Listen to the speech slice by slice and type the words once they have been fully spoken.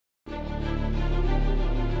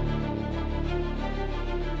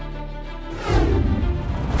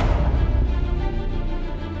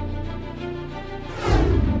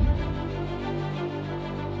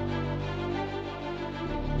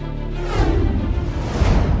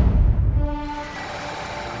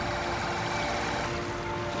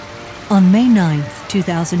On May 9,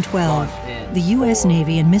 2012, the U.S.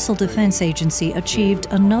 Navy and Missile Defense Agency achieved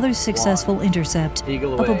another successful intercept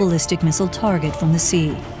of a ballistic missile target from the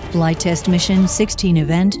sea. Flight Test Mission 16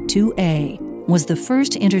 Event 2A was the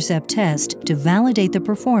first intercept test to validate the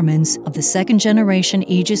performance of the second-generation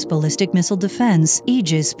Aegis Ballistic Missile Defense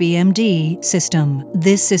Aegis BMD system.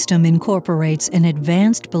 This system incorporates an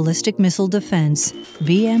advanced ballistic missile defense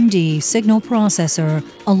BMD signal processor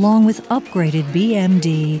along with upgraded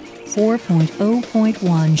BMD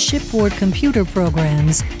 4.0.1 shipboard computer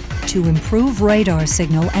programs to improve radar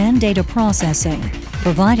signal and data processing,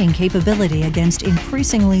 providing capability against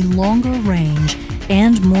increasingly longer range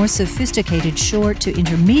and more sophisticated short to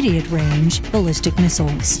intermediate range ballistic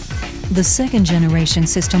missiles. The second-generation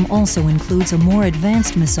system also includes a more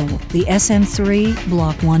advanced missile, the SM-3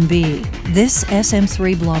 Block 1B. This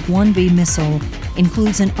SM-3 Block 1B missile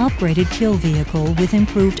includes an upgraded kill vehicle with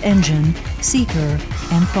improved engine, seeker,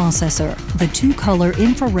 and processor. The two-color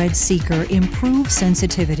infrared seeker improves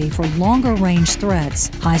sensitivity for longer-range threats,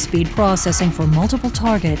 high-speed processing for multiple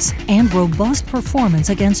targets, and robust performance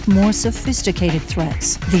against more sophisticated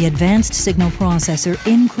threats. The advanced signal processor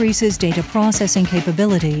increases data processing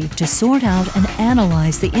capability to sort out and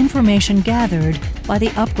analyze the information gathered by the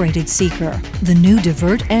upgraded seeker. The new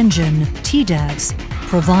divert engine, TDAX,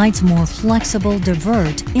 provides more flexible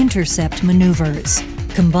divert-intercept maneuvers.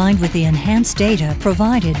 Combined with the enhanced data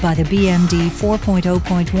provided by the BMD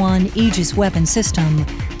 4.0.1 Aegis weapon system,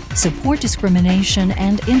 support discrimination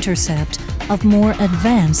and intercept of more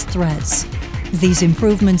advanced threats. These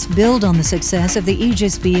improvements build on the success of the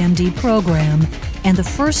Aegis BMD program and the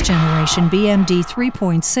first-generation BMD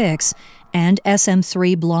 3.6 and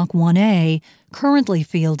SM-3 Block 1A currently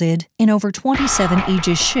fielded in over 27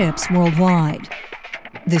 Aegis ships worldwide.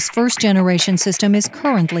 This first-generation system is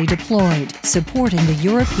currently deployed, supporting the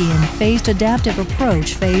European Phased Adaptive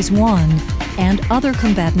Approach Phase 1 and other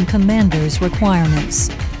combatant commanders' requirements.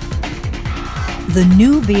 The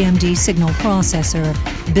new BMD signal processor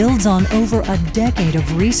builds on over a decade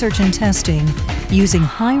of research and testing using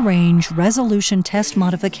high-range resolution test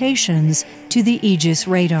modifications to the Aegis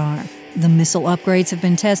radar. The missile upgrades have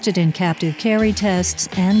been tested in captive carry tests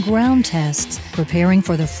and ground tests, preparing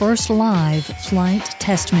for the first live flight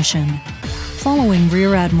test mission. Following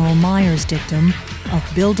Rear Admiral Meyer's dictum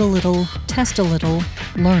of build a little, test a little,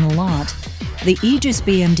 learn a lot, the Aegis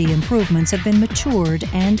BMD improvements have been matured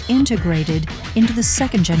and integrated into the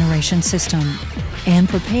second-generation system and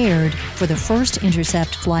prepared for the first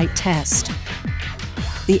intercept flight test.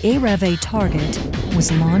 The ARAV-A target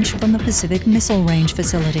was launched from the Pacific Missile Range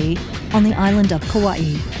facility on the island of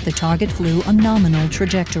Kauai. The target flew a nominal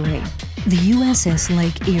trajectory. The USS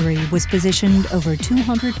LAKE ERIE was positioned over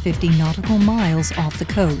 250 nautical miles off the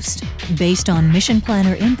coast. Based on mission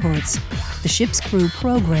planner inputs, the ship's crew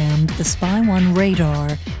programmed the Spy-1 radar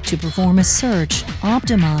to perform a search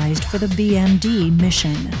optimized for the BMD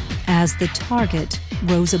mission. As the target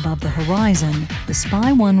rose above the horizon, the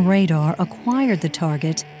Spy-1 radar acquired the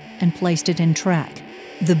target and placed it in track.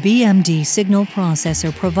 The BMD signal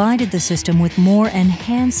processor provided the system with more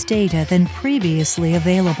enhanced data than previously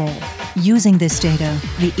available. Using this data,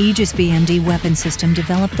 the Aegis BMD weapon system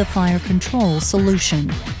developed the fire control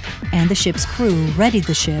solution, and the ship's crew readied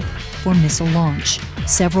the ship for missile launch.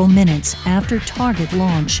 Several minutes after target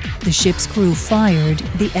launch, the ship's crew fired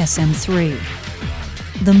the SM-3.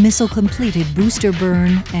 The missile completed booster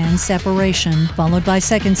burn and separation, followed by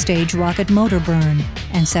second-stage rocket motor burn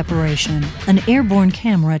and separation. An airborne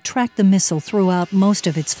camera tracked the missile throughout most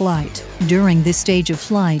of its flight. During this stage of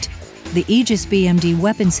flight, the Aegis BMD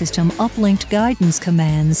weapon system uplinked guidance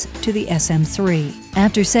commands to the SM-3.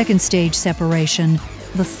 After second-stage separation,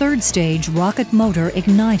 the third-stage rocket motor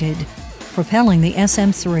ignited, propelling the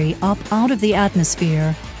SM-3 up out of the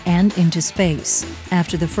atmosphere and into space.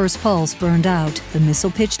 After the first pulse burned out, the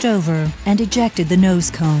missile pitched over and ejected the nose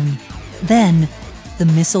cone. Then, the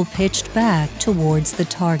missile pitched back towards the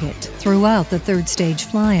target. Throughout the third-stage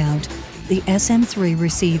flyout, the SM-3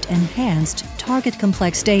 received enhanced target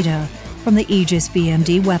complex data from the Aegis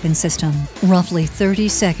BMD weapon system. Roughly 30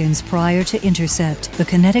 seconds prior to intercept, the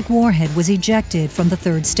kinetic warhead was ejected from the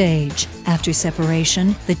third stage. After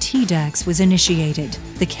separation, the TDAX was initiated.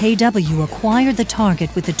 The KW acquired the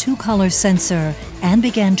target with the two-color sensor and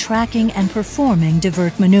began tracking and performing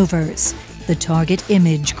divert maneuvers. The target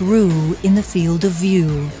image grew in the field of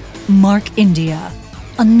view. Mark India.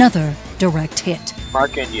 Another direct hit.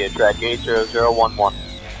 Mark India, track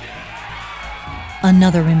 80011.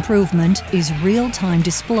 Another improvement is real-time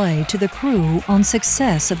display to the crew on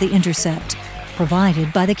success of the intercept,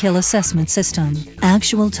 provided by the Kill Assessment System.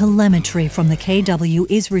 Actual telemetry from the KW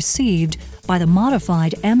is received by the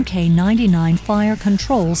modified Mk-99 fire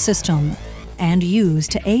control system and used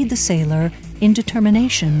to aid the sailor in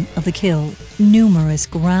determination of the kill. Numerous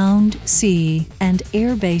ground, sea, and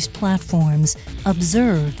air-based platforms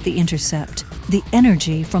observed the intercept. The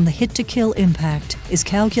energy from the hit-to-kill impact is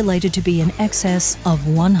calculated to be in excess of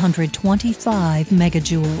 125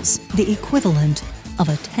 megajoules, the equivalent of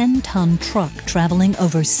a 10-ton truck traveling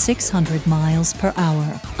over 600 miles per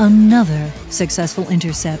hour. Another successful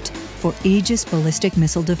intercept for Aegis Ballistic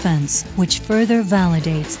Missile Defense, which further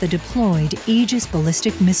validates the deployed Aegis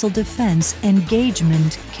Ballistic Missile Defense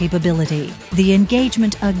engagement capability. The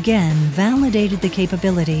engagement again validated the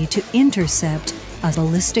capability to intercept a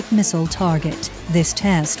ballistic missile target. This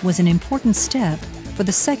test was an important step for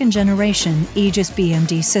the second-generation Aegis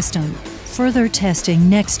BMD system. Further testing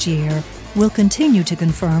next year will continue to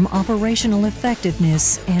confirm operational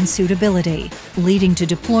effectiveness and suitability, leading to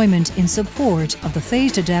deployment in support of the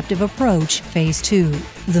Phased Adaptive Approach Phase 2.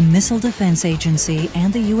 The Missile Defense Agency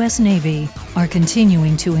and the U.S. Navy are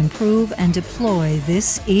continuing to improve and deploy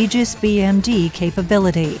this Aegis BMD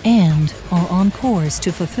capability and are on course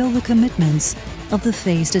to fulfill the commitments of the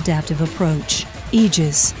Phased Adaptive Approach.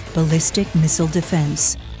 Aegis Ballistic Missile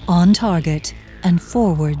Defense, on target and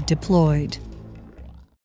forward deployed.